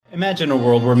Imagine a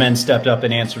world where men stepped up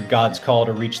and answered God's call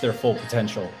to reach their full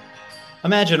potential.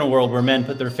 Imagine a world where men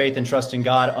put their faith and trust in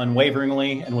God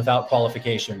unwaveringly and without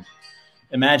qualification.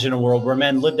 Imagine a world where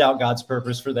men lived out God's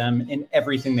purpose for them in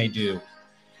everything they do.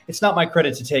 It's Not My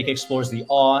Credit to Take explores the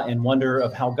awe and wonder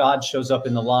of how God shows up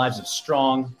in the lives of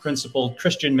strong, principled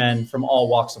Christian men from all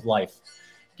walks of life.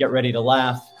 Get ready to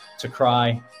laugh, to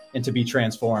cry, and to be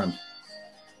transformed.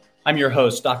 I'm your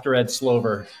host, Dr. Ed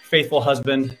Slover, faithful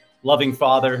husband, loving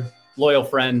father, loyal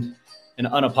friend, and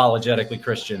unapologetically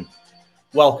Christian.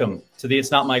 Welcome to the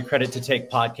It's Not My Credit to Take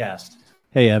podcast.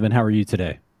 Hey, Evan, how are you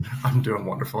today? I'm doing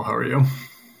wonderful. How are you?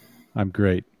 I'm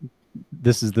great.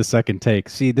 This is the second take.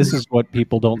 See, this is what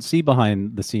people don't see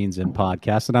behind the scenes in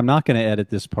podcasts, and I'm not going to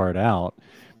edit this part out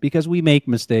because we make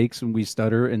mistakes and we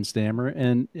stutter and stammer,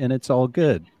 and it's all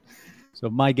good.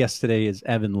 So my guest today is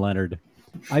Evan Leonard.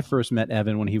 I first met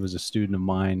Evan when he was a student of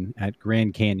mine at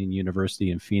Grand Canyon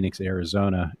University in Phoenix,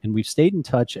 Arizona, and we've stayed in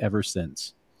touch ever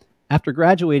since. After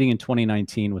graduating in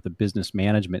 2019 with a business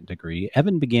management degree,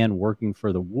 Evan began working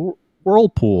for the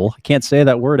Whirlpool, I can't say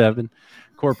that word, Evan,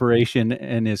 Corporation,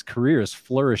 and his career is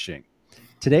flourishing.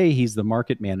 Today, he's the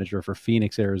market manager for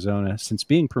Phoenix, Arizona, since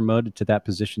being promoted to that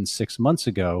position 6 months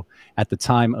ago at the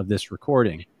time of this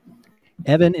recording.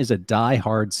 Evan is a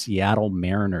die-hard Seattle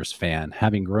Mariners fan,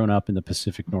 having grown up in the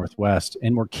Pacific Northwest,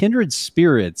 and we're kindred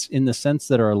spirits in the sense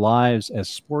that our lives as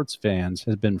sports fans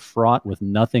has been fraught with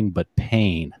nothing but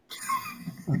pain.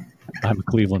 I'm a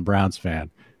Cleveland Browns fan.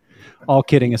 All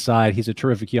kidding aside, he's a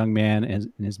terrific young man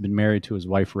and has been married to his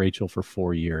wife, Rachel, for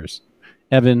 4 years.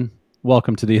 Evan,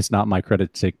 welcome to the It's Not My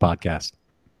Credit to Take podcast.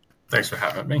 Thanks for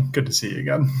having me. Good to see you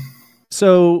again.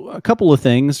 So a couple of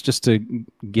things just to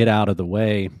get out of the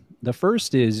way. The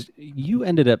first is you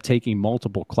ended up taking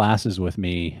multiple classes with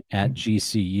me at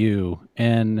GCU,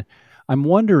 and I'm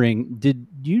wondering, did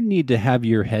you need to have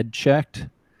your head checked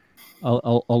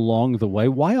along the way?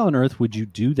 Why on earth would you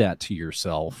do that to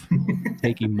yourself,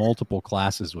 taking multiple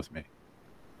classes with me?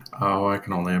 Oh, I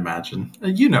can only imagine.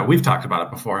 We've talked about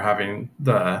it before, having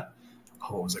what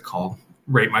was it called?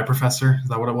 Rate My Professor. Is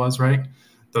that what it was, right?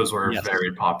 Those were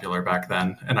very popular back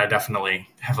then, and I definitely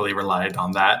heavily relied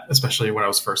on that, especially when I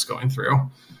was first going through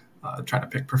trying to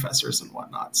pick professors and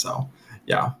whatnot. So,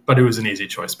 yeah, but it was an easy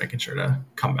choice making sure to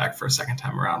come back for a second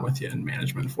time around with you in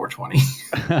Management 420.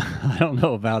 I don't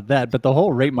know about that, but the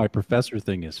whole Rate My Professor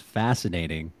thing is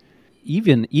fascinating.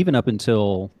 Even up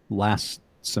until last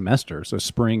semester, so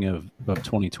spring of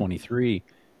 2023,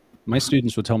 my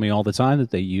students would tell me all the time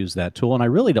that they use that tool, and I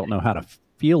really don't know how to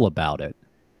feel about it.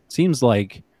 Seems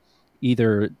like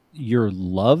either you're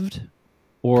loved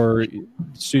or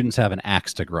students have an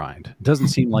axe to grind. It doesn't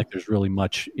seem like there's really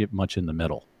much in the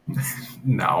middle.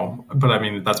 No, but I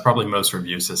mean, that's probably most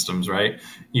review systems, right?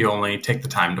 You only take the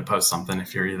time to post something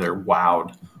if you're either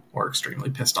wowed or extremely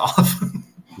pissed off.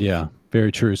 Yeah,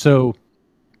 very true. So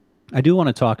I do want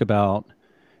to talk about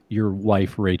your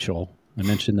wife, Rachel. I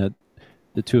mentioned that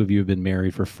the two of you have been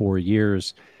married for 4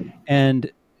 years,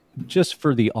 and just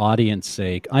for the audience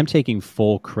sake, I'm taking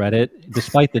full credit,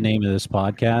 despite the name of this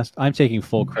podcast, I'm taking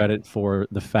full credit for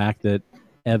the fact that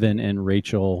Evan and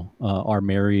Rachel are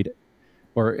married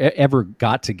or ever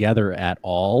got together at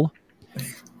all.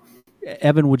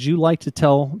 Evan, would you like to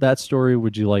tell that story? Or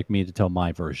would you like me to tell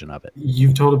my version of it?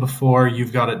 You've told it before.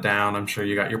 You've got it down. I'm sure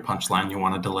you got your punchline you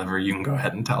want to deliver. You can go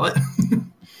ahead and tell it.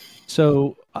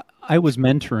 So I was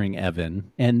mentoring Evan,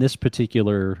 and this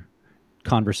particular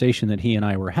conversation that he and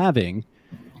I were having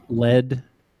led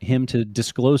him to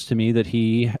disclose to me that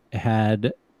he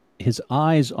had his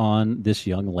eyes on this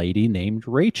young lady named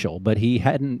Rachel, but he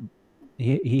hadn't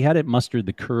mustered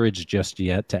the courage just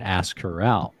yet to ask her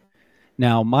out.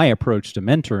 Now, my approach to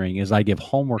mentoring is I give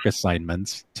homework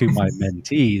assignments to my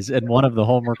mentees, and one of the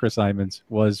homework assignments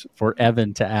was for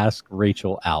Evan to ask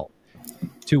Rachel out,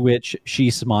 to which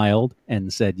she smiled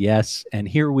and said yes, and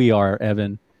here we are,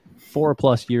 Evan,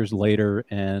 4+ years later,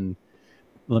 and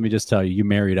let me just tell you, you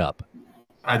married up.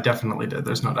 I definitely did.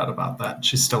 There's no doubt about that.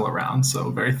 She's still around, so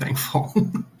very thankful.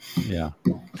 Yeah.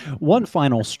 One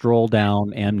final stroll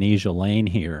down amnesia lane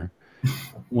here.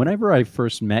 Whenever I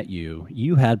first met you,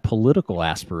 you had political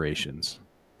aspirations.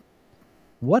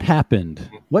 What happened?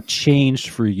 What changed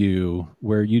for you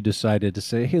where you decided to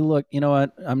say, hey, look, you know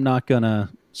what? I'm not going to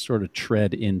sort of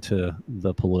tread into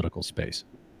the political space.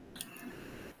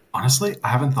 Honestly, I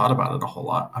haven't thought about it a whole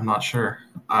lot. I'm not sure.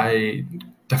 I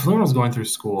definitely, when I was going through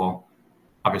school,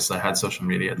 obviously I had social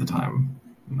media at the time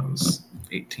when I was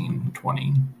 18,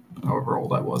 20, however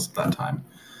old I was at that time.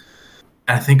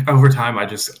 I think over time, I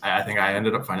think I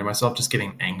ended up finding myself just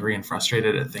getting angry and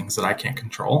frustrated at things that I can't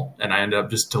control. And I ended up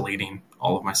just deleting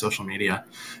all of my social media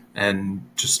and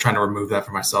just trying to remove that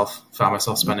for myself. Found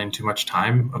myself spending too much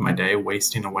time of my day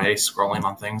wasting away, scrolling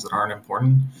on things that aren't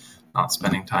important, not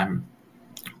spending time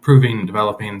improving,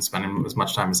 developing, spending as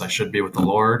much time as I should be with the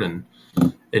Lord. And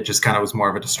it just kind of was more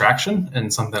of a distraction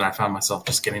and something I found myself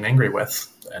just getting angry with.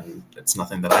 And it's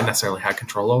nothing that I necessarily had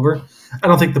control over. I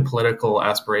don't think the political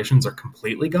aspirations are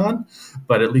completely gone,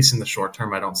 but at least in the short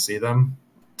term, I don't see them.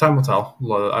 Time will tell.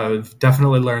 I've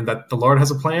definitely learned that the Lord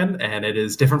has a plan and it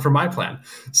is different from my plan.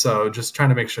 So just trying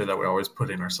to make sure that we're always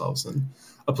putting ourselves in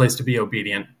a place to be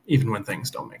obedient, even when things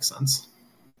don't make sense.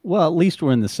 Well, at least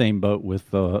we're in the same boat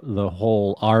with the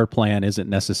whole our plan isn't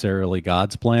necessarily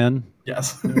God's plan.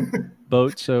 Yes.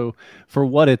 boat. So for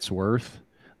what it's worth,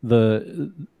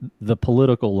 the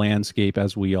political landscape,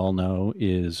 as we all know,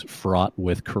 is fraught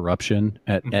with corruption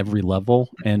at every level.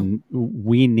 And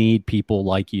we need people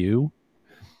like you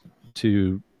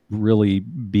to really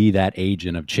be that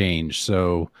agent of change.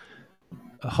 So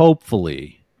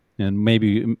hopefully, and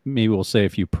maybe we'll say a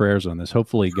few prayers on this,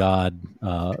 hopefully God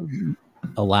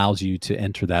allows you to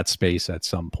enter that space at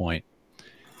some point.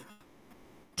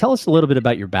 Tell us a little bit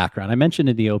about your background. I mentioned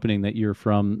in the opening that you're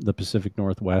from the Pacific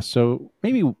Northwest. So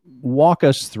maybe walk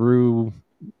us through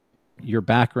your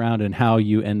background and how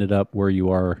you ended up where you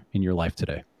are in your life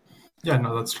today. Yeah,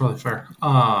 no, that's totally fair.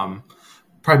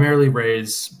 Primarily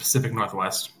raised Pacific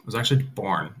Northwest. I was actually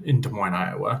born in Des Moines,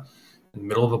 Iowa, in the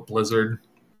middle of a blizzard,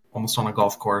 almost on a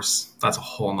golf course. That's a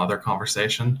whole nother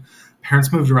conversation.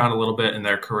 Parents moved around a little bit in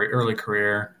their early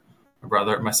career.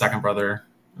 My second brother,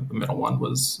 the middle one,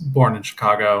 was born in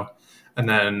Chicago. And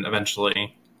then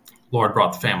eventually, Lord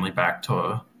brought the family back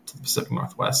to the Pacific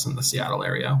Northwest in the Seattle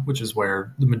area, which is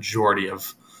where the majority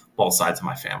of both sides of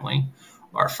my family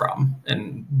are from.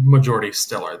 And majority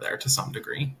still are there to some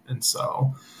degree. And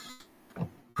so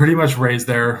pretty much raised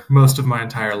there most of my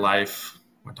entire life.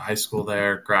 Went to high school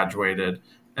there, graduated,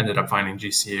 ended up finding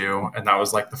GCU. And that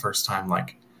was like the first time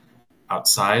like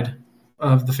outside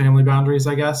of the family boundaries,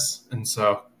 I guess. And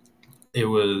so it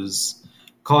was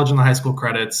college and the high school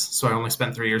credits. So I only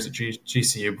spent 3 years at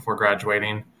GCU before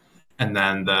graduating. And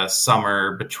then the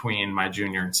summer between my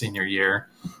junior and senior year,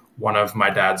 one of my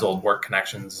dad's old work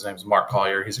connections, his name is Mark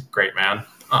Collier. He's a great man.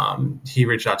 He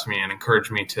reached out to me and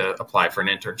encouraged me to apply for an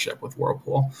internship with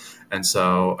Whirlpool. And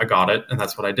so I got it. And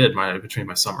that's what I did between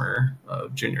my summer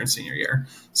of junior and senior year.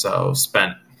 So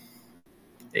spent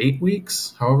 12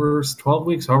 weeks, however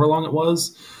long it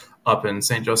was, up in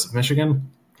St. Joseph,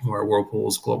 Michigan, where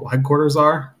Whirlpool's global headquarters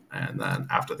are. And then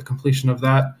after the completion of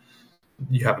that,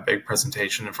 you have a big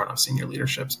presentation in front of senior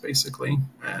leaderships, basically.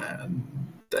 And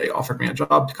they offered me a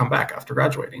job to come back after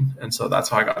graduating. And so that's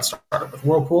how I got started with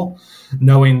Whirlpool,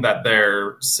 knowing that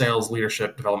their sales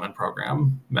leadership development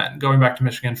program meant going back to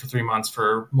Michigan for 3 months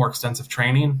for more extensive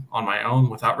training on my own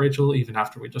without Rachel, even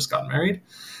after we just got married.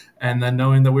 And then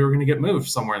knowing that we were going to get moved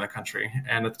somewhere in the country.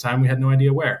 And at the time, we had no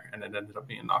idea where. And it ended up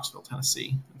being Knoxville,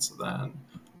 Tennessee. And so then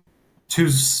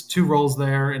two roles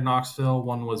there in Knoxville.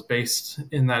 One was based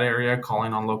in that area,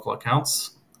 calling on local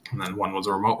accounts. And then one was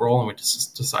a remote role. And we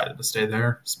just decided to stay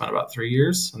there, spent about 3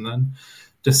 years. And then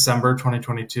December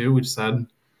 2022, we said,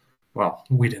 well,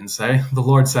 we didn't say, the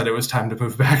Lord said it was time to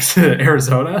move back to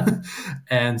Arizona.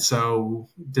 And so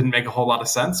didn't make a whole lot of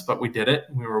sense, but we did it.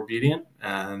 We were obedient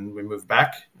and we moved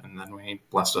back. And then we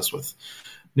blessed us with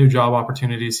new job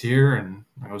opportunities here. And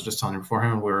I was just telling you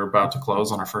beforehand, we were about to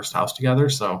close on our first house together.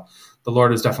 So the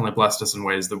Lord has definitely blessed us in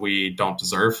ways that we don't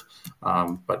deserve,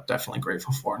 but definitely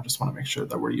grateful for, and just want to make sure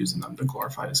that we're using them to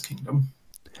glorify his kingdom.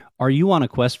 Are you on a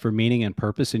quest for meaning and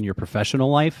purpose in your professional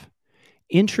life?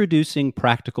 Introducing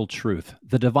Practical Truth,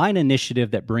 the divine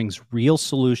initiative that brings real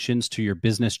solutions to your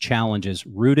business challenges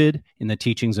rooted in the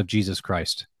teachings of Jesus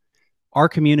Christ. Our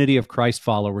community of Christ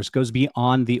followers goes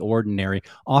beyond the ordinary,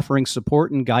 offering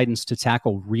support and guidance to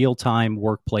tackle real-time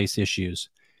workplace issues.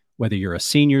 Whether you're a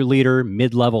senior leader,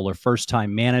 mid-level or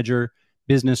first-time manager,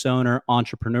 business owner,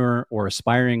 entrepreneur, or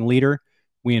aspiring leader,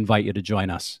 we invite you to join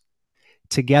us.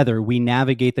 Together, we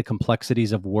navigate the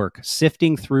complexities of work,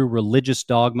 sifting through religious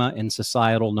dogma and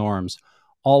societal norms,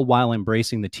 all while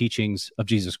embracing the teachings of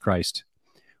Jesus Christ.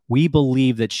 We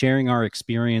believe that sharing our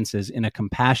experiences in a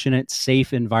compassionate,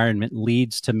 safe environment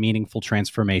leads to meaningful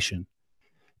transformation.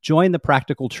 Join the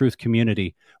Practical Truth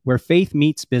community, where faith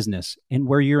meets business and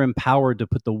where you're empowered to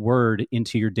put the word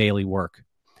into your daily work.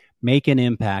 Make an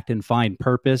impact and find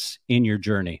purpose in your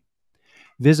journey.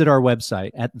 Visit our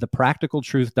website at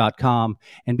thepracticaltruth.com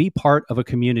and be part of a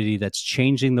community that's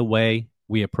changing the way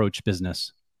we approach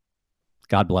business.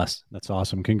 God bless. That's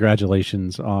awesome.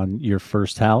 Congratulations on your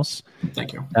first house.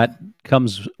 Thank you. That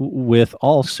comes with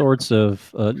all sorts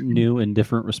of new and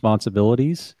different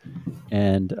responsibilities.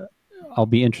 And I'll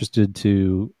be interested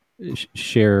to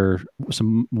share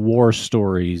some war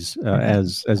stories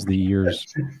as the years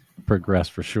progress,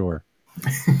 for sure.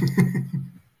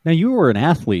 Now, you were an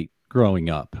athlete growing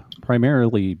up,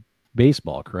 primarily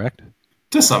baseball, correct?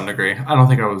 To some degree. I don't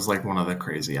think I was like one of the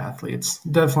crazy athletes.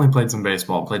 Definitely played some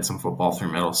baseball, played some football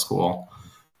through middle school.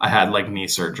 I had like knee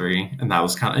surgery, and that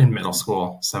was kind of in middle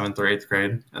school, 7th or 8th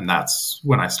grade. And that's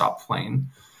when I stopped playing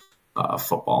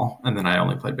football. And then I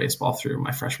only played baseball through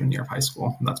my freshman year of high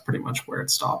school. And that's pretty much where it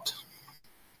stopped.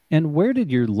 And where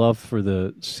did your love for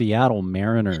the Seattle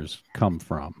Mariners come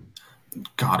from?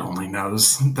 God only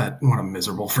knows. That what a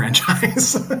miserable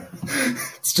franchise.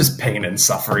 It's just pain and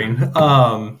suffering.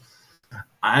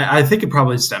 I think it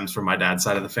probably stems from my dad's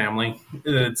side of the family.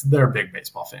 They're a big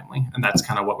baseball family, and that's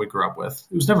kind of what we grew up with.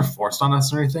 It was never forced on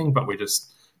us or anything, but we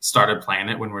just started playing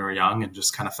it when we were young and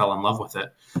just kind of fell in love with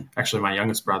it. Actually, my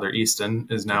youngest brother, Easton,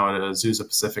 is now at Azusa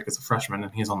Pacific as a freshman,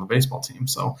 and he's on the baseball team.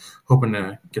 So hoping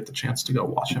to get the chance to go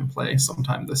watch him play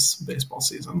sometime this baseball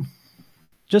season.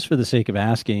 Just for the sake of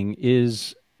asking,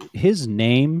 is his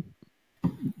name,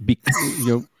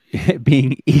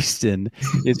 being Easton,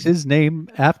 is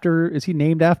he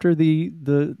named after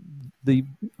the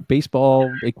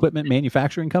baseball equipment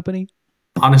manufacturing company?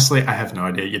 Honestly, I have no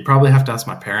idea. You'd probably have to ask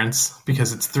my parents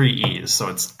because it's 3 E's. So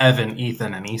it's Evan,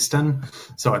 Ethan, and Easton.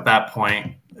 So at that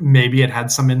point, maybe it had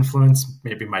some influence.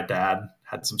 Maybe my dad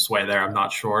had some sway there. I'm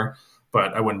not sure,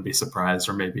 but I wouldn't be surprised.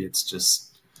 Or maybe it's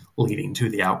just leading to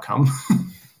the outcome.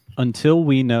 Until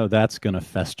we know that's going to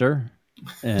fester,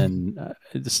 and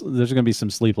there's going to be some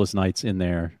sleepless nights in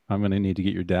there. I'm going to need to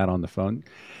get your dad on the phone.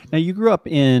 Now, you grew up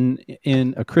in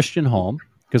a Christian home,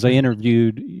 because I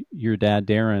interviewed your dad,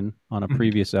 Darren, on a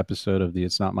previous episode of the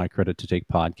It's Not My Credit to Take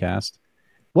podcast.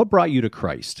 What brought you to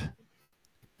Christ?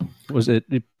 Was it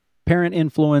parent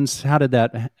influence? How did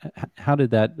that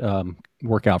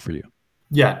work out for you?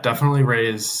 Yeah, definitely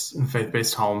raised in a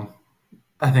faith-based home.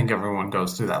 I think everyone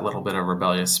goes through that little bit of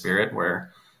rebellious spirit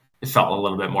where it felt a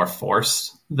little bit more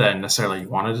forced than necessarily you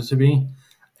wanted it to be.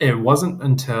 It wasn't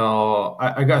until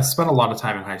I spent a lot of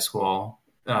time in high school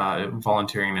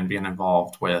volunteering and being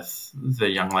involved with the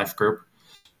Young Life group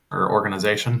or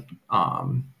organization,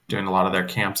 doing a lot of their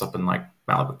camps up in like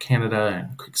Malibu, Canada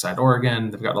and Creekside, Oregon.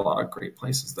 They've got a lot of great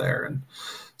places there. And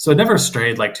so I never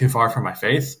strayed like too far from my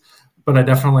faith. But I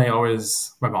definitely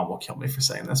always, my mom will kill me for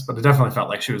saying this, but it definitely felt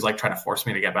like she was like trying to force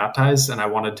me to get baptized, and I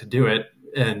wanted to do it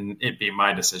and it be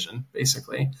my decision,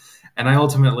 basically. And I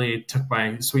ultimately took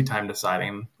my sweet time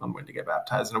deciding on when to get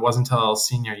baptized. And it wasn't until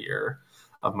senior year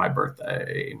of my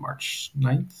birthday, March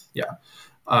 9th,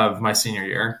 of my senior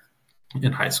year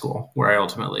in high school, where I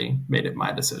ultimately made it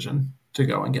my decision to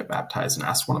go and get baptized and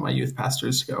asked one of my youth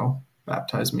pastors to go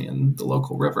baptize me in the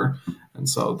local river. And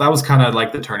so that was kind of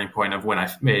like the turning point of when I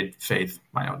made faith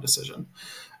my own decision.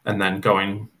 And then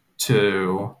going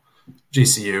to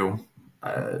GCU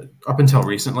up until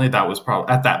recently, that was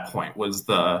probably at that point was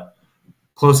the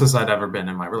closest I'd ever been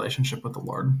in my relationship with the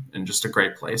Lord, and just a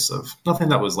great place of nothing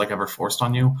that was like ever forced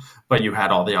on you, but you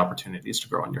had all the opportunities to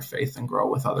grow in your faith and grow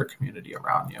with other community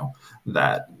around you.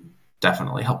 That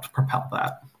definitely helped propel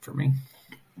that for me.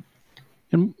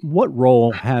 And what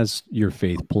role has your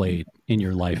faith played in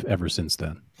your life ever since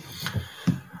then?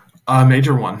 A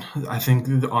major one. I think,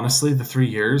 honestly, the 3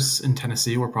 years in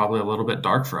Tennessee were probably a little bit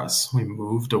dark for us. We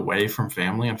moved away from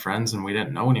family and friends, and we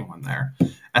didn't know anyone there.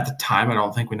 At the time, I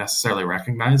don't think we necessarily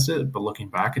recognized it, but looking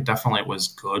back, it definitely was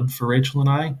good for Rachel and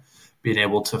I, being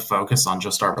able to focus on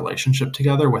just our relationship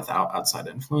together without outside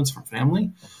influence from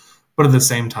family. But at the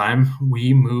same time,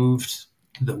 we moved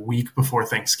the week before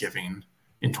Thanksgiving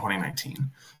in 2019.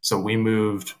 So we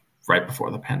moved right before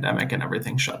the pandemic and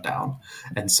everything shut down.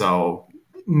 And so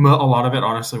a lot of it,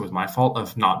 honestly, was my fault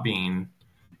of not being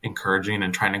encouraging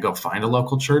and trying to go find a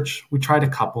local church. We tried a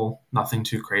couple, nothing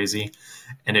too crazy.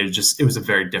 And it was a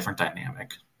very different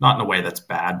dynamic, not in a way that's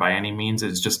bad by any means.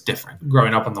 It's just different.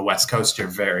 Growing up on the West Coast,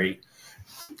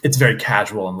 it's very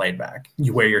casual and laid back.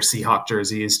 You wear your Seahawk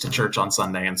jerseys to church on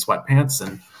Sunday and sweatpants,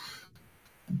 and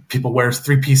people wear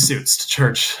 3-piece suits to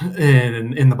church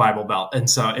in the Bible Belt. And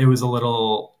so it was a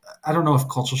little, I don't know if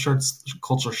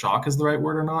culture shock is the right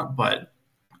word or not, but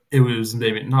it was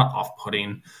maybe not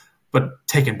off-putting, but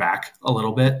taken back a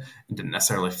little bit and didn't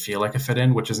necessarily feel like a fit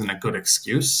in, which isn't a good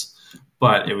excuse,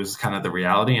 but it was kind of the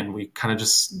reality. And we kind of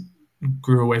just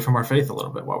grew away from our faith a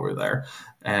little bit while we were there.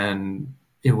 And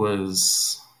it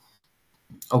was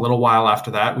a little while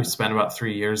after that, we spent about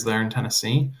 3 years there in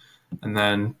Tennessee. And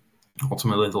then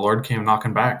ultimately the Lord came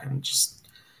knocking back and just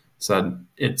said,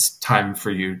 it's time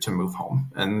for you to move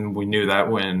home. And we knew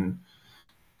that when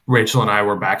Rachel and I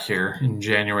were back here in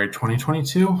January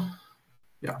 2022.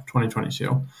 Yeah,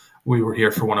 2022. We were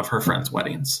here for one of her friends'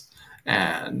 weddings.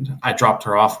 And I dropped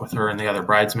her off with her and the other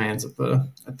bridesmaids at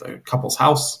the couple's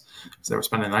house, because they were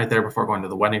spending the night there before going to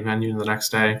the wedding venue the next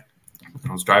day. And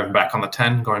I was driving back on the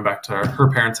 10, going back to her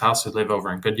parents' house, who live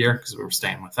over in Goodyear, because we were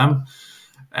staying with them.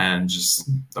 And just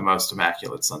the most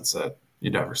immaculate sunset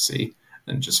you'd ever see.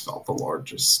 And just felt the Lord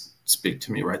just speak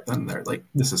to me right then and there, like,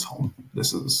 this is home.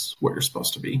 This is where you're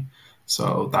supposed to be.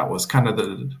 So that was kind of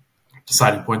the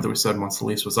deciding point that we said, once the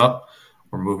lease was up,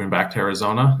 we're moving back to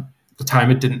Arizona. At the time,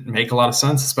 it didn't make a lot of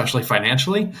sense, especially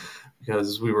financially,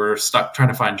 because we were stuck trying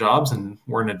to find jobs and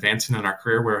weren't advancing in our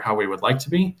career how we would like to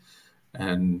be,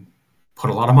 and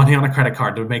put a lot of money on a credit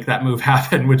card to make that move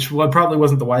happen, which probably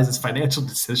wasn't the wisest financial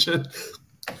decision.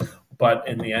 But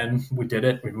in the end, we did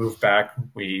it. We moved back.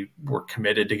 We were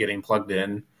committed to getting plugged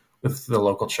in with the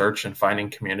local church and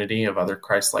finding community of other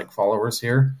Christ-like followers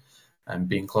here, and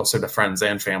being closer to friends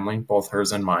and family, both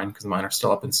hers and mine, because mine are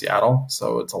still up in Seattle.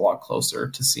 So it's a lot closer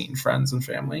to seeing friends and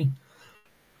family.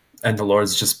 And the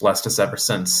Lord's just blessed us ever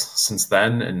since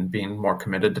then, and being more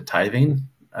committed to tithing.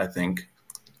 I think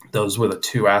those were the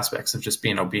two aspects of just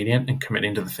being obedient and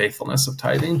committing to the faithfulness of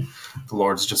tithing. The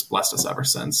Lord's just blessed us ever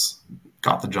since.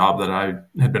 Got the job that I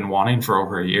had been wanting for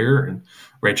over a year, and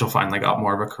Rachel finally got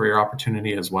more of a career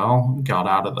opportunity as well, got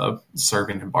out of the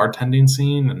serving and bartending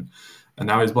scene, and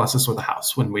now he's blessed us with a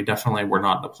house, when we definitely were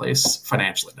not in a place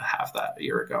financially to have that a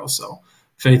year ago. So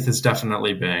faith has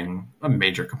definitely been a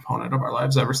major component of our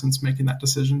lives ever since making that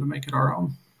decision to make it our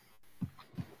own.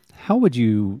 How would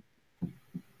you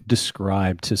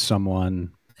describe to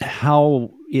someone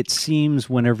how it seems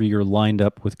whenever you're lined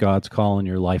up with God's call in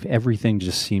your life, everything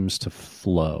just seems to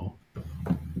flow,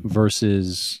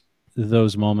 versus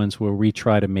those moments where we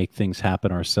try to make things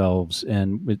happen ourselves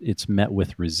and it's met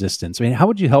with resistance? I mean, how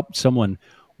would you help someone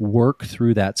work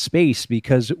through that space?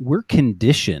 Because we're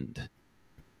conditioned,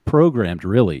 programmed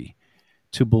really,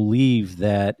 to believe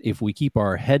that if we keep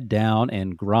our head down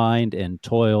and grind and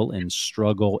toil and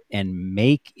struggle and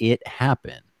make it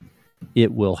happen,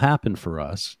 it will happen for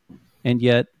us. And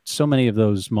yet so many of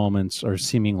those moments are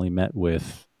seemingly met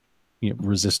with,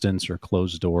 resistance or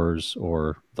closed doors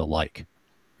or the like.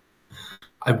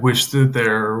 I wish that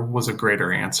there was a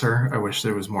greater answer. I wish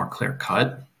there was more clear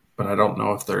cut, but I don't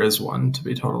know if there is one, to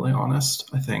be totally honest.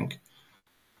 I think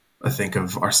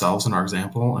of ourselves and our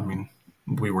example. I mean,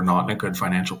 we were not in a good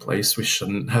financial place. We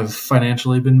shouldn't have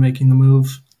financially been making the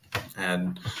move.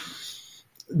 And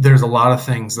there's a lot of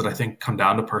things that I think come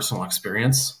down to personal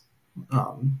experience.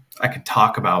 I could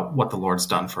talk about what the Lord's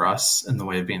done for us in the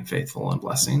way of being faithful and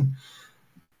blessing,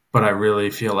 but I really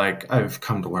feel like I've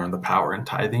come to learn the power in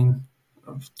tithing.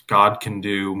 God can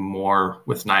do more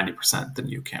with 90% than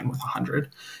you can with 100.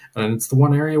 And it's the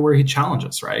one area where he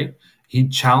challenges, right? He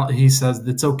says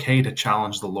it's okay to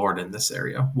challenge the Lord in this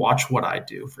area. Watch what I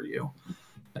do for you.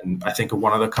 And I think of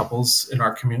one of the couples in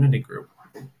our community group.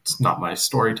 It's not my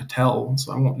story to tell,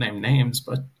 so I won't name names,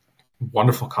 but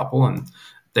wonderful couple. And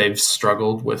they've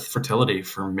struggled with fertility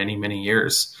for many, many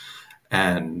years.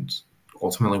 And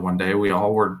ultimately one day we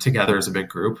all were together as a big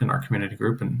group in our community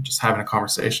group and just having a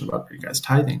conversation about, are you guys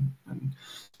tithing? And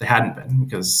they hadn't been,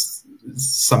 because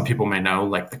some people may know,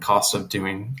 like, the cost of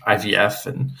doing IVF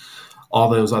and all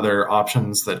those other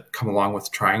options that come along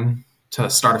with trying to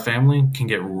start a family can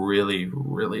get really,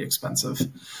 really expensive,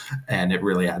 and it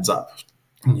really adds up.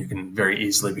 And you can very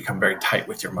easily become very tight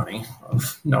with your money,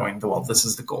 of knowing that, well, this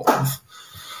is the goal of.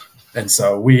 And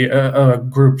so we, a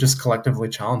group, just collectively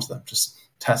challenged them, just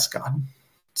test God,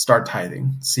 start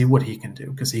tithing, see what he can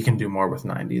do, because he can do more with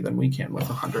 90 than we can with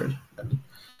 100. And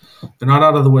they're not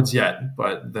out of the woods yet,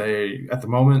 but at the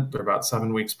moment, they're about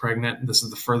 7 weeks pregnant. This is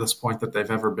the furthest point that they've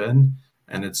ever been.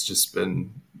 And it's just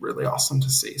been really awesome to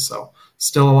see. So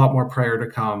still a lot more prayer to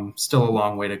come, still a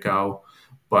long way to go,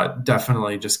 but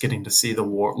definitely just getting to see the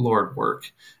Lord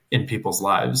work in people's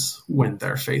lives when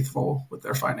they're faithful with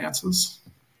their finances.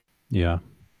 Yeah.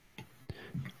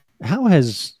 How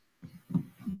has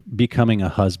becoming a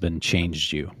husband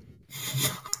changed you?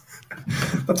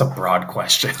 That's a broad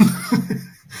question.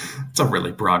 It's a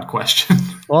really broad question.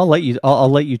 Well, I'll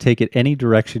let you take it any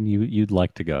direction you'd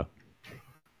like to go.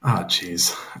 Oh,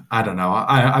 geez. I don't know.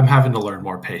 I'm having to learn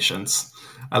more patience.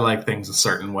 I like things a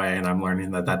certain way, and I'm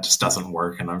learning that just doesn't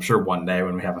work. And I'm sure one day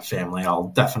when we have a family, I'll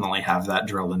definitely have that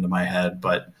drilled into my head.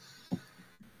 But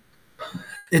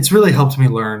it's really helped me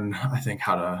learn, I think,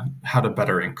 how to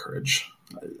better encourage.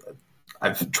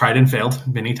 I've tried and failed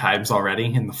many times already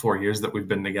in the 4 years that we've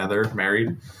been together,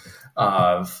 married.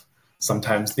 Of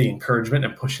sometimes the encouragement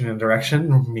and pushing in a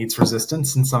direction meets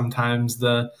resistance, and sometimes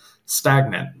the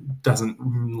stagnant doesn't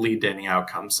lead to any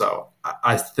outcome. So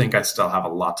I think I still have a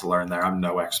lot to learn there. I'm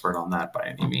no expert on that by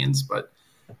any means, but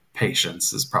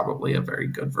patience is probably a very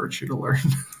good virtue to learn.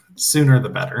 Sooner the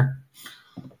better.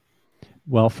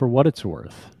 Well, for what it's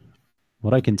worth,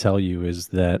 what I can tell you is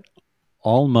that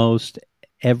almost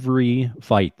every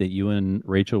fight that you and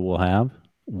Rachel will have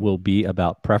will be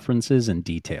about preferences and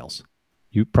details.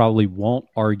 You probably won't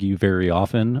argue very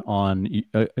often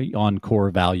on core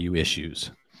value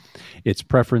issues. It's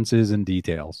preferences and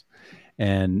details.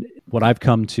 And what I've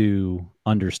come to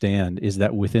understand is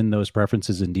that within those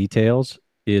preferences and details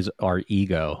is our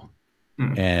ego.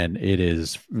 And it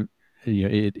is,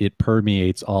 it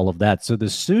permeates all of that. So the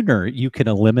sooner you can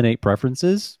eliminate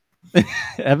preferences,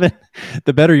 Evan,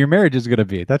 the better your marriage is going to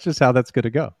be. That's just how that's going to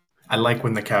go. I like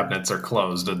when the cabinets are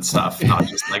closed and stuff, not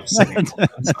just like sitting. So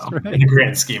right. In the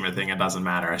grand scheme of things, it doesn't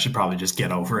matter. I should probably just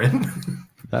get over it.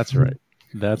 That's right.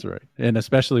 That's right. And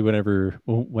especially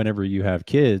whenever you have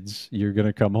kids, you're going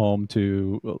to come home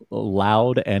to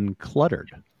loud and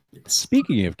cluttered.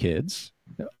 Speaking of kids,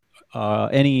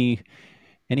 any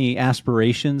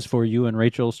aspirations for you and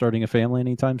Rachel starting a family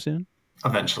anytime soon?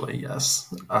 Eventually,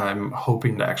 yes. I'm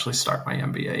hoping to actually start my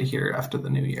MBA here after the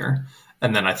new year.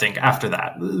 And then I think after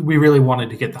that, we really wanted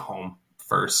to get the home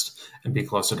first and be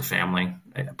closer to family.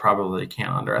 I probably can't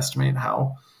underestimate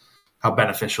how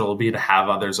beneficial it'll be to have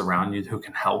others around you who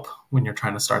can help when you're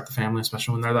trying to start the family,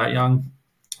 especially when they're that young.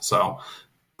 So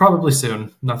probably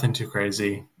soon, nothing too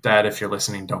crazy. Dad, if you're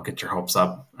listening, don't get your hopes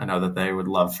up. I know that they would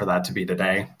love for that to be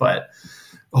today, but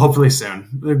hopefully soon.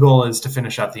 The goal is to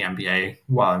finish out the MBA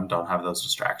while I don't have those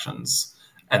distractions.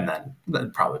 And then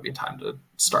that'd probably be time to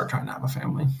start trying to have a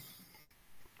family.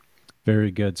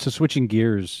 Very good. So switching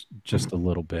gears just a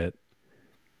little bit,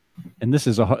 and this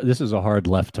is a hard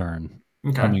left turn,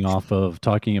 coming off of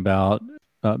talking about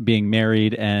being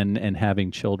married and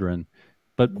having children,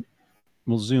 but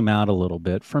we'll zoom out a little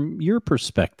bit. From your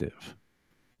perspective,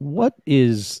 what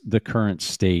is the current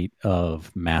state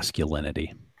of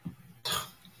masculinity?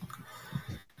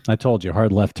 I told you,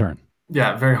 hard left turn.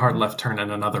 Yeah, very hard left turn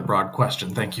and another broad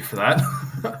question. Thank you for that.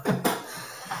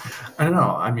 I don't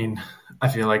know. I mean, I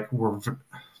feel like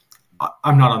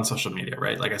I'm not on social media,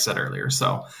 right? Like I said earlier.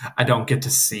 So I don't get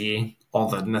to see all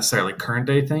the necessarily current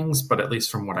day things, but at least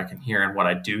from what I can hear and what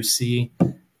I do see,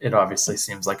 it obviously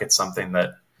seems like it's something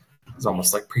that is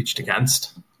almost like preached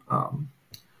against. I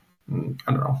don't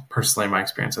know. Personally, in my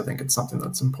experience, I think it's something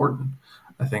that's important.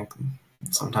 I think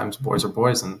sometimes boys are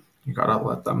boys and you got to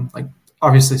let them, like,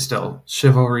 obviously still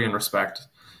chivalry and respect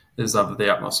is of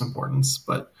the utmost importance,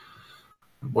 but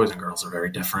boys and girls are very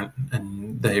different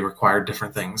and they require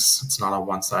different things. It's not a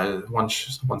one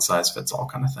size fits all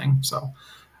kind of thing. So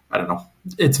I don't know.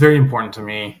 It's very important to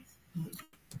me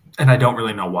and I don't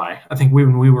really know why. I think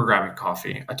when we were grabbing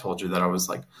coffee, I told you that I was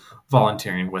like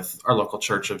volunteering with our local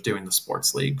church of doing the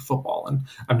sports league football. And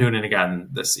I'm doing it again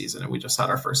this season. And we just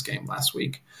had our first game last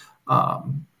week.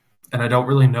 And I don't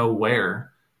really know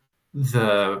where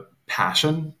the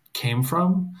passion came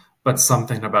from, but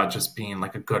something about just being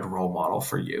like a good role model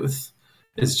for youth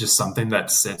is just something that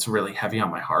sits really heavy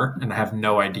on my heart. And I have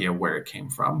no idea where it came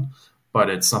from, but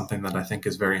it's something that I think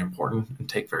is very important and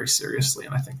take very seriously.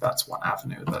 And I think that's one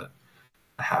avenue that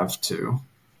I have to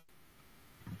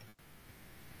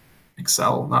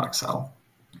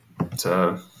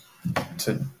to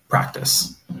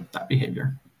practice that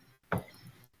behavior.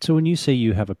 So when you say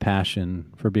you have a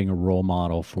passion for being a role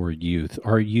model for youth,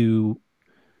 are you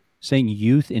saying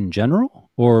youth in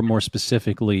general or more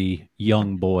specifically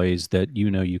young boys that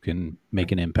you can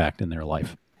make an impact in their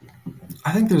life?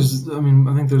 I think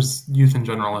there's youth in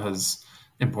general has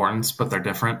importance, but they're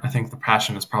different. I think the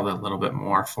passion is probably a little bit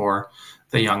more for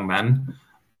the young men,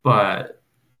 but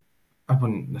I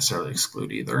wouldn't necessarily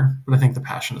exclude either. But I think the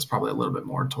passion is probably a little bit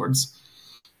more towards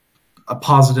a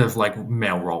positive, like,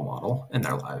 male role model in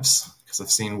their lives, because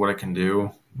I've seen what it can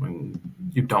do when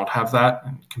you don't have that,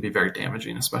 and it can be very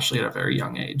damaging, especially at a very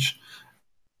young age.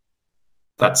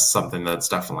 That's something that's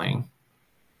definitely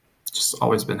just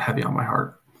always been heavy on my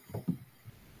heart.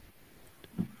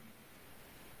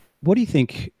 What do you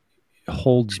think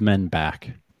holds men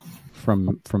back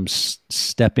from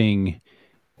stepping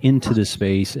into the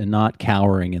space and not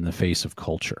cowering in the face of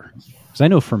culture? Because I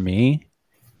know for me,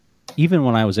 even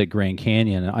when I was at Grand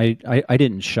Canyon, I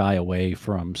didn't shy away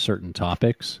from certain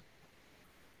topics.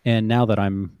 And now that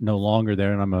I'm no longer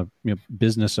there and I'm a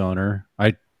business owner,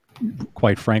 I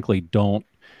quite frankly don't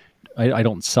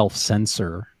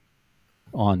self-censor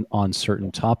on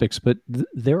certain topics, but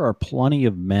there are plenty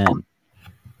of men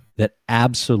that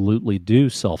absolutely do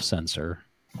self-censor,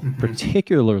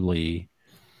 particularly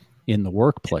in the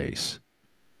workplace,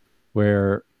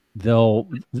 where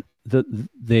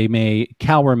they may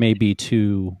cower may be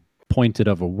too pointed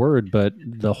of a word, but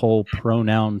the whole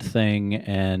pronoun thing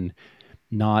and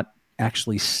not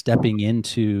actually stepping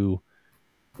into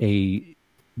a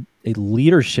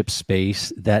leadership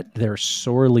space that they're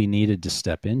sorely needed to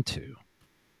step into.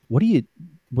 What do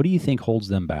you think holds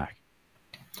them back?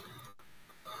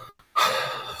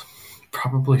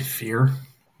 Probably fear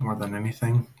more than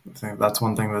anything. I think that's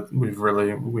one thing that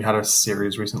we had a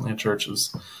series recently at church,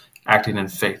 is acting in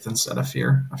faith instead of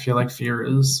fear. I feel like fear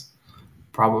is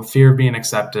probably fear of being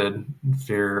accepted,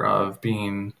 fear of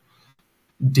being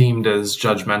deemed as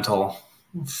judgmental,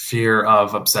 fear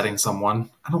of upsetting someone.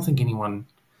 I don't think anyone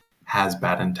has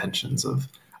bad intentions of,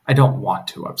 I don't want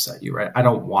to upset you, right? I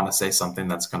don't want to say something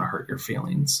that's going to hurt your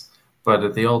feelings.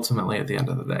 But ultimately, at the end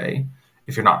of the day,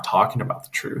 if you're not talking about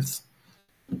the truth,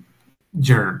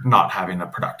 you're not having a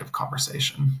productive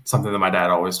conversation. Something that my dad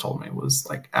always told me was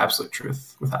like absolute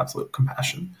truth with absolute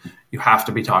compassion. You have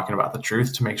to be talking about the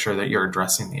truth to make sure that you're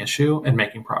addressing the issue and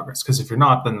making progress. Because if you're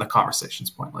not, then the conversation's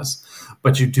pointless.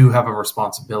 But you do have a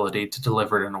responsibility to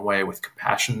deliver it in a way with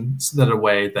compassion, so that a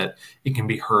way that it can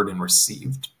be heard and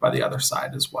received by the other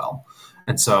side as well.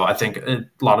 And so I think a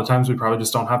lot of times we probably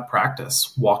just don't have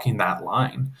practice walking that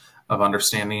line of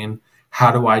understanding, how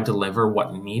do I deliver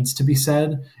what needs to be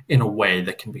said in a way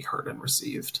that can be heard and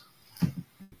received?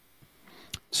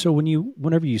 So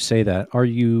whenever you say that, are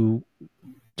you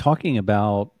talking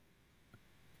about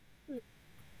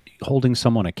holding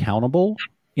someone accountable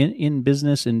in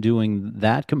business and doing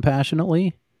that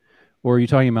compassionately? Or are you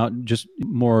talking about just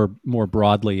more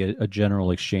broadly a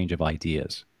general exchange of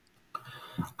ideas?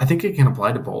 I think it can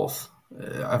apply to both.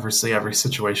 Obviously, every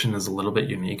situation is a little bit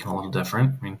unique and a little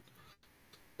different. I mean,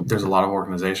 there's a lot of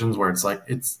organizations where it's like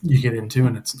you get into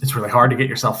and it's really hard to get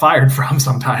yourself fired from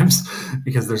sometimes,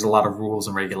 because there's a lot of rules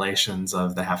and regulations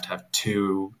of they have to have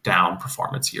 2 down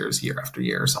performance years year after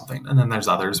year or something. And then there's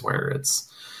others where it's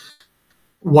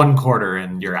 1 quarter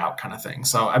and you're out kind of thing.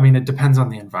 So, I mean, it depends on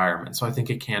the environment. So I think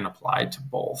it can apply to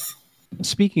both.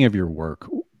 Speaking of your work,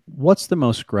 what's the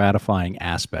most gratifying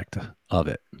aspect of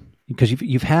it? Because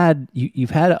you've had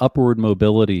upward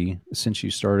mobility since you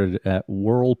started at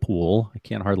Whirlpool. I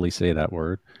can't hardly say that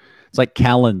word. It's like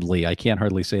Calendly. I can't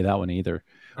hardly say that one either.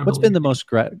 What's been the most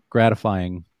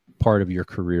gratifying part of your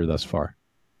career thus far?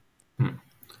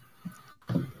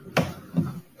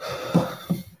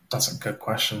 That's a good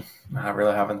question. I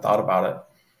really haven't thought about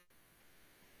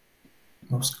it.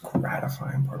 Most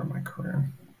gratifying part of my career.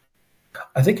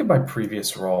 I think in my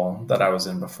previous role that I was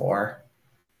in before,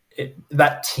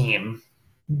 that team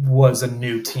was a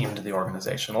new team to the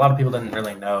organization. A lot of people didn't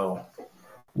really know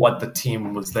what the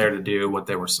team was there to do, what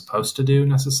they were supposed to do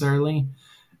necessarily.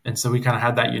 And so we kind of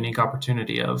had that unique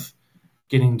opportunity of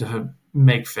getting to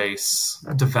make face,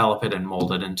 develop it, and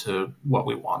mold it into what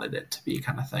we wanted it to be,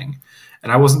 kind of thing.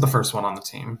 And I wasn't the first one on the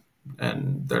team,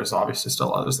 and there's obviously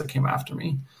still others that came after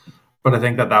me. But I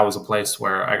think that was a place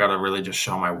where I got to really just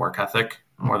show my work ethic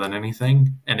more than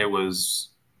anything. And it was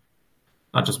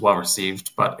not just well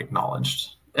received, but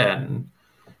acknowledged and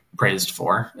praised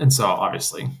for. And so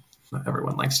obviously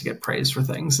everyone likes to get praised for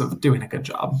things, of doing a good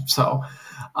job. So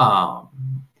that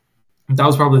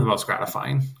was probably the most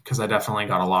gratifying, because I definitely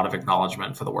got a lot of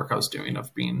acknowledgement for the work I was doing,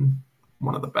 of being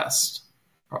one of the best,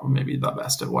 probably maybe the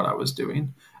best at what I was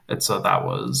doing. And so that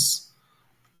was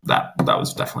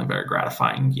definitely very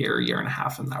gratifying year and a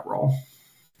half in that role.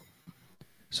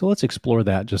 So let's explore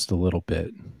that just a little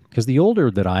bit, because the older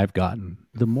that I've gotten,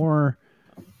 the more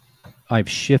I've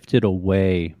shifted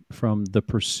away from the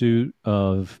pursuit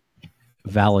of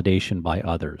validation by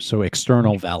others. So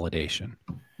external validation,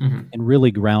 and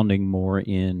really grounding more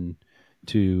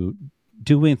into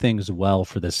doing things well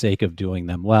for the sake of doing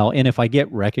them well. And if I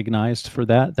get recognized for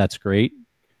that, that's great.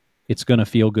 It's going to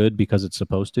feel good because it's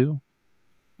supposed to,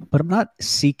 but I'm not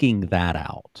seeking that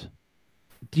out.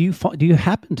 Do you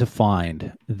happen to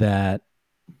find that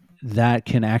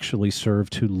can actually serve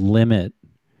to limit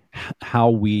how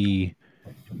we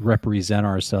represent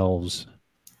ourselves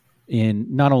in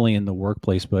not only in the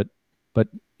workplace, but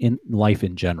in life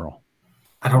in general?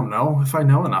 I don't know if I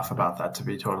know enough about that, to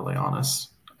be totally honest.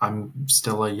 I'm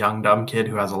still a young, dumb kid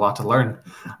who has a lot to learn.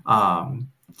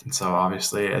 And so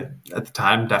obviously at the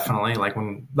time, definitely, like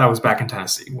when that was back in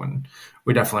Tennessee, when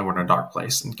we definitely were in a dark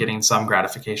place, and getting some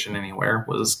gratification anywhere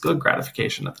was good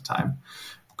gratification at the time,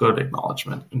 good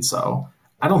acknowledgement. And so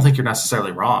I don't think you're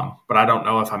necessarily wrong, but I don't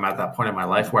know if I'm at that point in my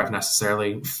life where I've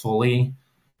necessarily fully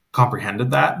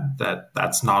comprehended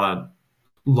that's not a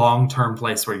long-term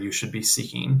place where you should be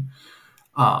seeking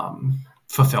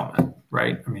fulfillment,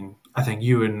 right? I mean, I think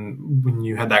when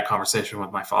you had that conversation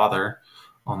with my father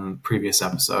on the previous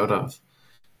episode, of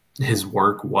his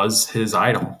work was his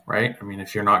idol, right? I mean,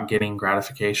 if you're not getting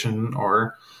gratification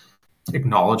or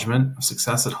acknowledgement of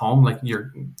success at home, like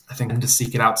I think to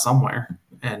seek it out somewhere.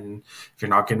 And if you're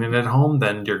not getting it at home,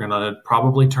 then you're going to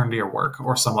probably turn to your work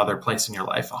or some other place in your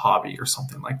life, a hobby or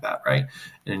something like that, right?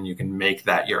 And you can make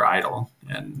that your idol,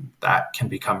 and that can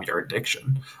become your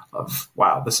addiction of,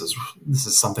 wow, this is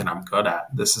something I'm good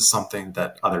at. This is something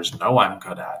that others know I'm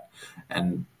good at.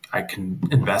 And I can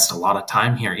invest a lot of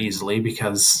time here easily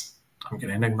because I'm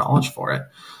getting acknowledged for it.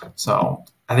 So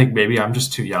I think maybe I'm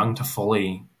just too young to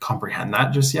fully comprehend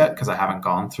that just yet, because I haven't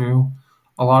gone through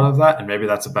a lot of that. And maybe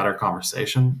that's a better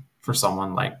conversation for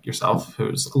someone like yourself,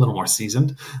 who's a little more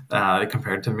seasoned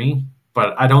compared to me.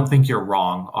 But I don't think you're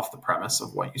wrong off the premise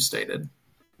of what you stated.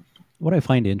 What I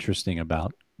find interesting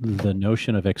about the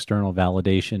notion of external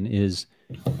validation is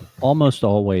almost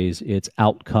always it's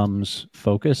outcomes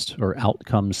focused or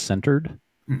outcomes centered.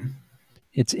 Mm-hmm.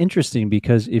 It's interesting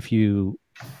because if you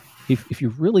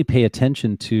really pay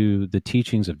attention to the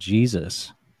teachings of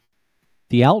Jesus,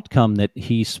 the outcome that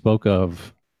he spoke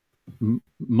of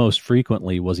most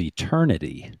frequently was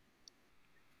eternity.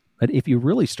 But if you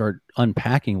really start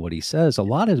unpacking what he says, a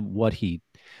lot of what he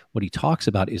talks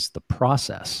about is the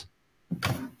process.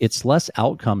 It's less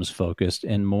outcomes focused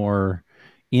and more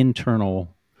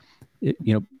internal.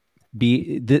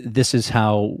 This is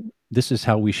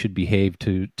how we should behave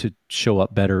to show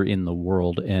up better in the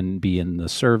world and be in the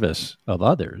service of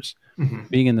others. Mm-hmm.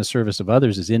 Being in the service of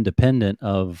others is independent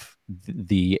of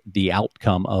the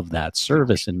outcome of that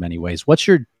service in many ways. What's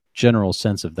your general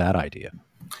sense of that idea?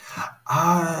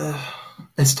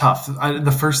 It's tough.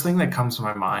 The first thing that comes to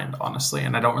my mind, honestly,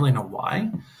 and I don't really know why.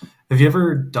 Have you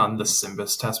ever done the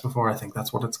SYMBIS test before? I think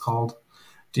that's what it's called.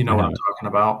 Do you know what I'm talking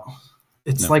about?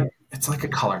 It's like a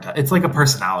color test. It's like a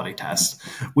personality test.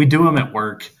 We do them at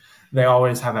work. They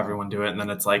always have everyone do it, and then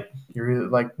it's like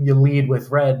you lead with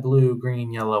red, blue,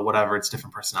 green, yellow, whatever. It's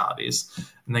different personalities,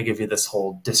 and they give you this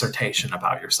whole dissertation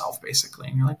about yourself, basically.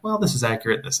 And you're like, well, this is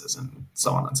accurate, this isn't,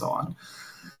 so on and so on.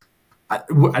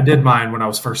 I did mine when I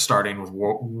was first starting with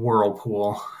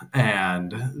Whirlpool,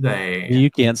 and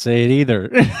You can't say it either.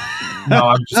 No,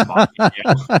 I'm just mocking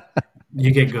you.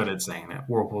 You get good at saying it.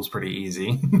 Whirlpool's pretty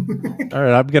easy. All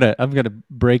right, I'm gonna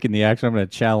break in the action. I'm gonna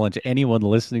challenge anyone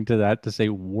listening to that to say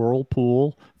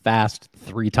Whirlpool fast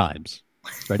 3 times.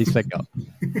 Ready, set, go.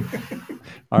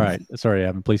 All right. Sorry,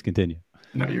 Evan. Please continue.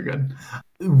 No, you're good.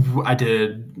 I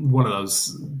did one of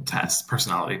those tests,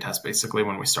 personality tests, basically,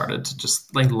 when we started to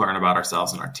just learn about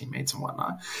ourselves and our teammates and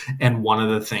whatnot. And one of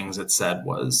the things it said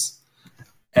was,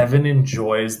 Evan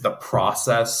enjoys the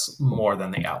process more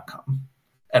than the outcome.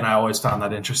 And I always found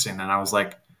that interesting. And I was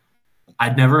like,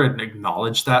 I'd never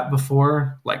acknowledged that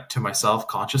before, to myself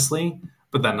consciously.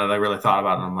 But then I really thought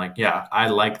about it, and I'm like, yeah, I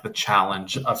like the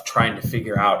challenge of trying to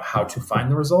figure out how to find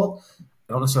the result.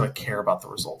 I don't necessarily care about the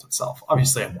result itself.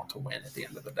 Obviously, I want to win at the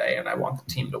end of the day, and I want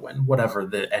the team to win, whatever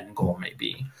the end goal may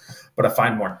be. But I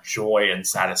find more joy and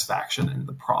satisfaction in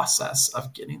the process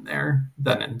of getting there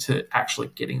than into actually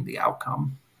getting the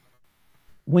outcome.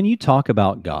 When you talk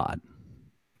about God,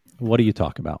 what do you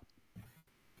talk about?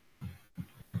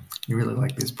 You really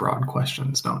like these broad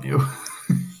questions, don't you?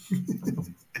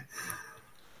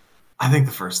 I think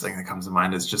the first thing that comes to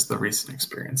mind is just the recent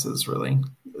experiences, really.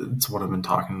 It's what I've been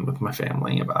talking with my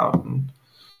family about, and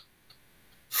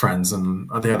friends and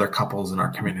the other couples in our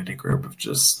community group. Of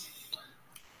just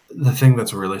the thing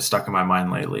that's really stuck in my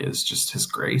mind lately is just his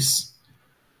grace.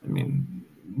 I mean,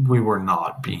 we were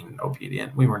not being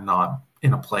obedient. We were not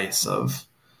in a place of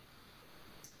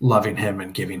loving him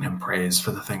and giving him praise for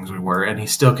the things we were. And he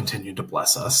still continued to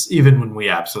bless us, even when we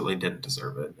absolutely didn't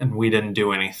deserve it. And we didn't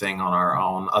do anything on our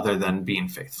own other than being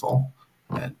faithful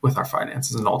with our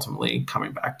finances and ultimately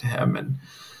coming back to him and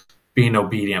being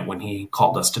obedient when he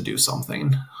called us to do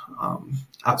something.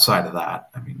 Outside of that,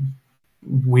 I mean,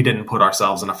 we didn't put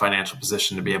ourselves in a financial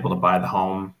position to be able to buy the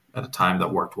home at a time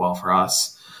that worked well for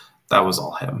us. That was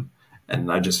all him.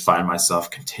 And I just find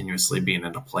myself continuously being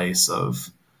in a place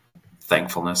of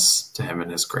thankfulness to him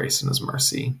and his grace and his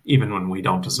mercy. Even when we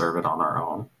don't deserve it on our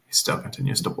own, he still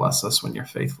continues to bless us when you're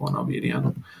faithful and obedient.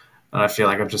 And I feel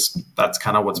like that's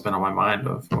kind of what's been on my mind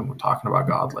of when we're talking about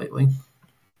God lately.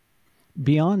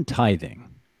 Beyond tithing,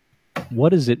 what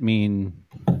does it mean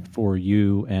for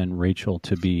you and Rachel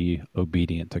to be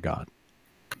obedient to God?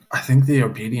 I think the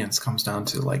obedience comes down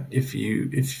to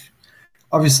if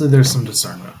obviously there's some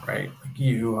discernment, right?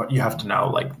 You have to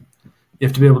know, you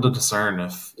have to be able to discern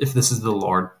if this is the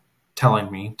Lord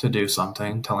telling me to do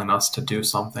something, telling us to do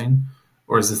something,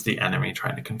 or is this the enemy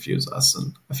trying to confuse us?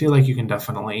 And I feel like you can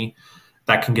definitely,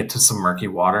 that can get to some murky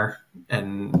water,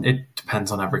 and it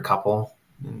depends on every couple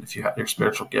and if you have your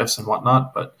spiritual gifts and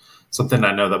whatnot. But something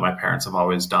I know that my parents have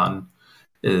always done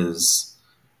is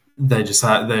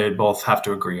they both have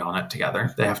to agree on it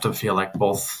together. They have to feel like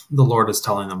both the Lord is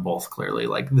telling them both clearly,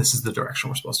 like, this is the direction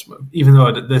we're supposed to move. Even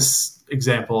though this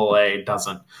example A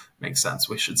doesn't make sense,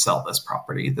 we should sell this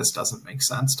property. This doesn't make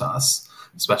sense to us,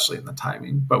 especially in the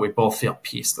timing. But we both feel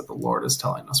peace that the Lord is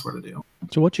telling us what to do.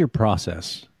 So what's your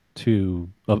process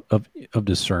of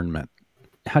discernment?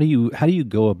 How do you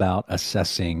go about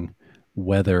assessing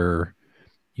whether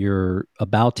you're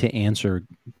about to answer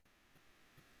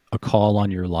a call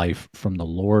on your life from the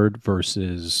Lord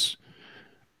versus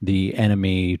the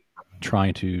enemy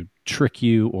trying to trick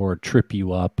you or trip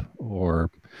you up or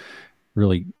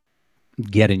really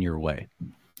get in your way?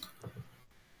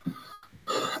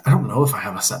 I don't know if I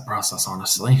have a set process,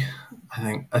 honestly.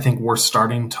 I think we're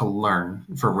starting to learn,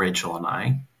 for Rachel and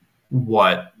I,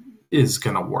 what is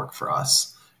going to work for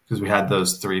us, because we had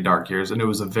those 3 dark years, and it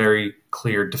was a very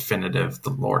clear, definitive, the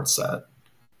Lord said,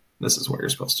 this is where you're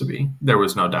supposed to be. There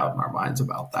was no doubt in our minds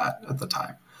about that at the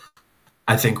time.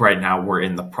 I think right now we're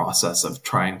in the process of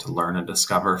trying to learn and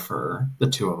discover for the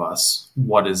 2 of us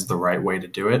what is the right way to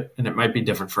do it. And it might be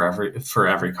different for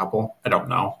every couple. I don't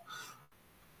know.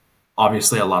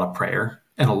 Obviously, a lot of prayer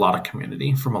and a lot of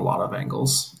community from a lot of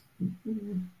angles.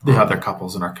 The other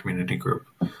couples in our community group,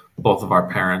 both of our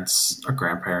parents, our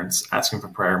grandparents, asking for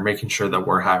prayer, making sure that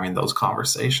we're having those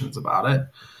conversations about it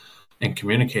and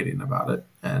communicating about it.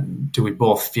 And do we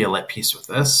both feel at peace with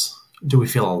this? Do we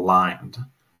feel aligned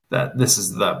that this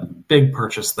is the big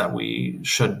purchase that we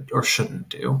should or shouldn't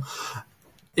do?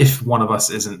 If one of us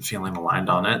isn't feeling aligned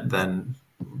on it, then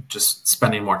just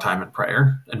spending more time in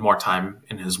prayer and more time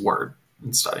in his word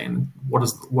and studying what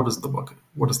does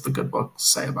the good book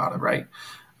say about it, right?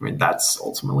 I mean, that's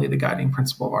ultimately the guiding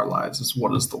principle of our lives, is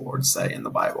what does the Lord say in the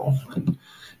Bible? And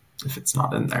if it's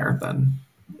not in there, then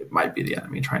it might be the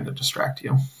enemy trying to distract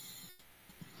you.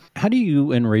 How do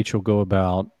you and Rachel go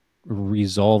about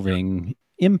resolving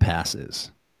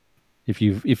impasses? If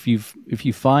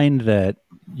you find that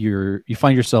you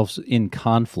find yourselves in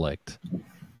conflict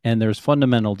and there's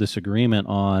fundamental disagreement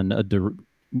on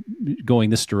going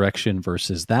this direction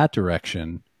versus that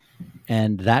direction,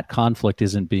 and that conflict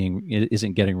isn't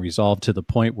getting resolved to the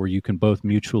point where you can both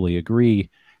mutually agree,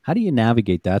 how do you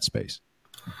navigate that space?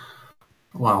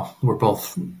 Well, we're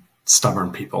both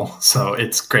stubborn people, so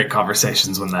it's great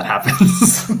conversations when that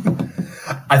happens.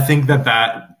 I think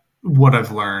that what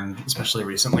I've learned, especially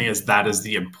recently, is that is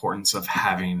the importance of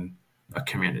having a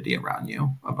community around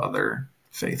you of other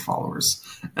faith followers.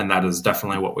 And that is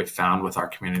definitely what we found with our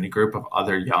community group of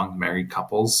other young married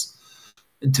couples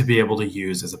to be able to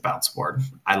use as a bounce board.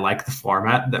 I like the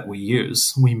format that we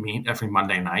use. We meet every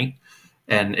Monday night,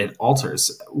 and it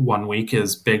alters. One week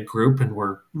is big group and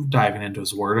we're diving into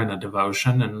his word and a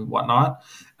devotion and whatnot.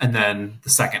 And then the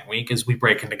second week is we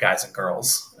break into guys and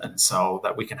girls. And so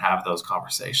that we can have those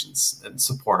conversations and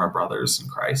support our brothers in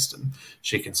Christ, and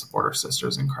she can support her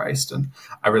sisters in Christ. And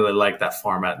I really like that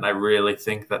format. And I really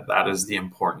think that that is the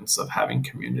importance of having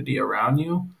community around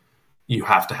you. You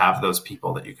have to have those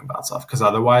people that you can bounce off, because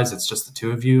otherwise it's just the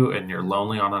 2 of you and you're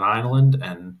lonely on an island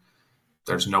and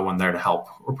there's no one there to help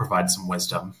or provide some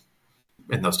wisdom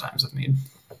in those times of need.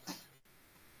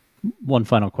 One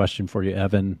final question for you,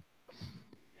 Evan.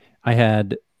 I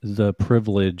had the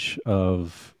privilege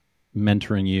of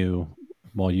mentoring you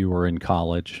while you were in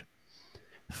college.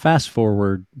 Fast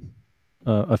forward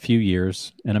a few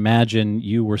years and imagine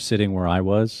you were sitting where I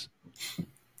was.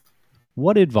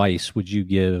 What advice would you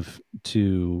give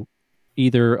to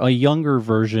either a younger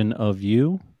version of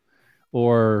you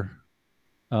or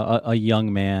a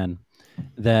young man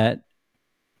that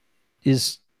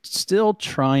is still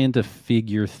trying to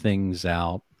figure things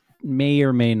out, may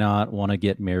or may not want to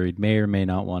get married, may or may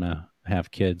not want to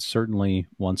have kids, certainly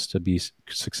wants to be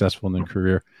successful in their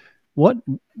career? What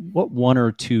 1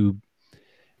 or 2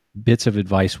 bits of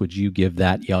advice would you give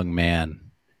that young man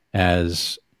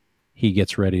as he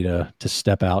gets ready to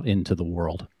step out into the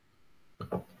world?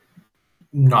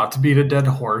 Not to beat a dead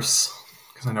horse,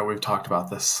 because I know we've talked about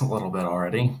this a little bit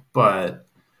already, but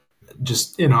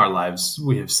just in our lives,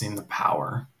 we have seen the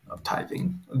power of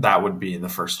tithing. That would be the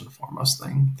first and foremost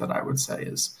thing that I would say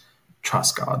is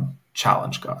trust God,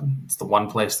 challenge God. It's the one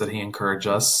place that he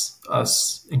encourages us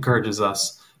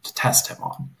to test him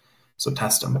on. So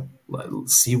test him,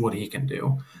 see what he can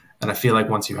do. And I feel like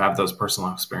once you have those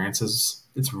personal experiences,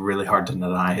 it's really hard to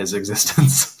deny his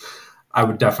existence. I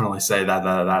would definitely say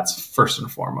that's first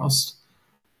and foremost,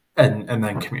 and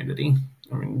then community.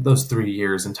 I mean, those 3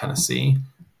 years in Tennessee,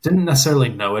 didn't necessarily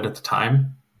know it at the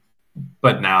time,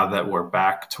 but now that we're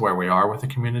back to where we are with the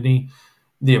community,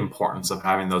 the importance of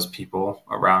having those people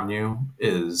around you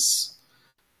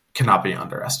cannot be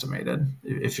underestimated.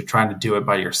 If you're trying to do it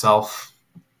by yourself,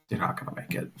 you're not going to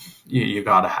make it. You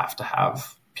got to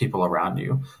have people around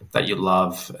you that you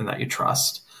love and that you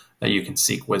trust, that you can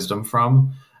seek wisdom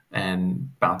from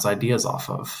and bounce ideas off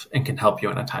of, and can help you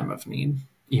in a time of need,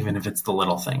 even if it's the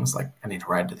little things like I need a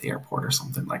ride to the airport or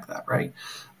something like that, right?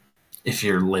 If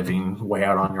you're living way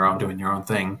out on your own, doing your own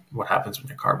thing, what happens when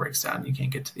your car breaks down? You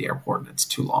can't get to the airport and it's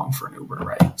too long for an Uber,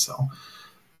 right? So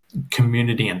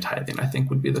community and tithing, I think,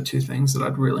 would be the two things that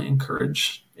I'd really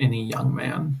encourage any young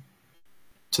man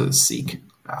to seek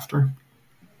after.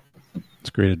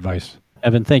 That's great advice.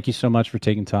 Evan, thank you so much for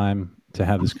taking time to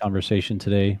have this conversation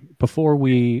today. Before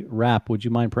we wrap, would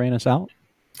you mind praying us out?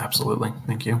 Absolutely.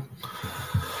 Thank you.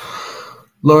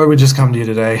 Lord, we just come to you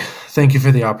today. Thank you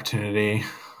for the opportunity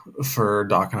for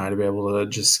Doc and I to be able to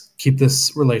just keep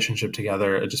this relationship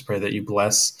together. I just pray that you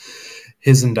bless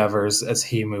his endeavors as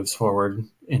he moves forward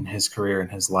in his career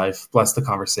and his life. Bless the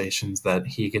conversations that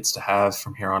he gets to have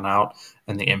from here on out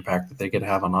and the impact that they get to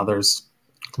have on others.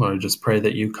 Lord, I just pray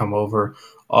that you come over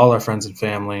all our friends and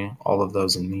family, all of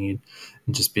those in need,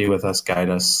 and just be with us, guide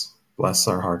us, bless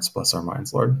our hearts, bless our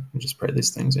minds, Lord. We just pray these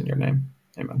things in your name.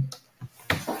 Amen.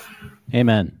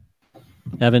 Amen.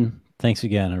 Evan, thanks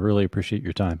again. I really appreciate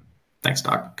your time. Thanks,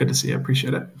 Doc. Good to see you. I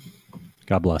appreciate it.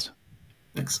 God bless.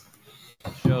 Thanks.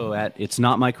 Show at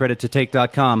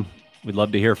itsnotmycredittotake.com. We'd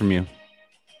love to hear from you.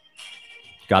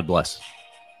 God bless.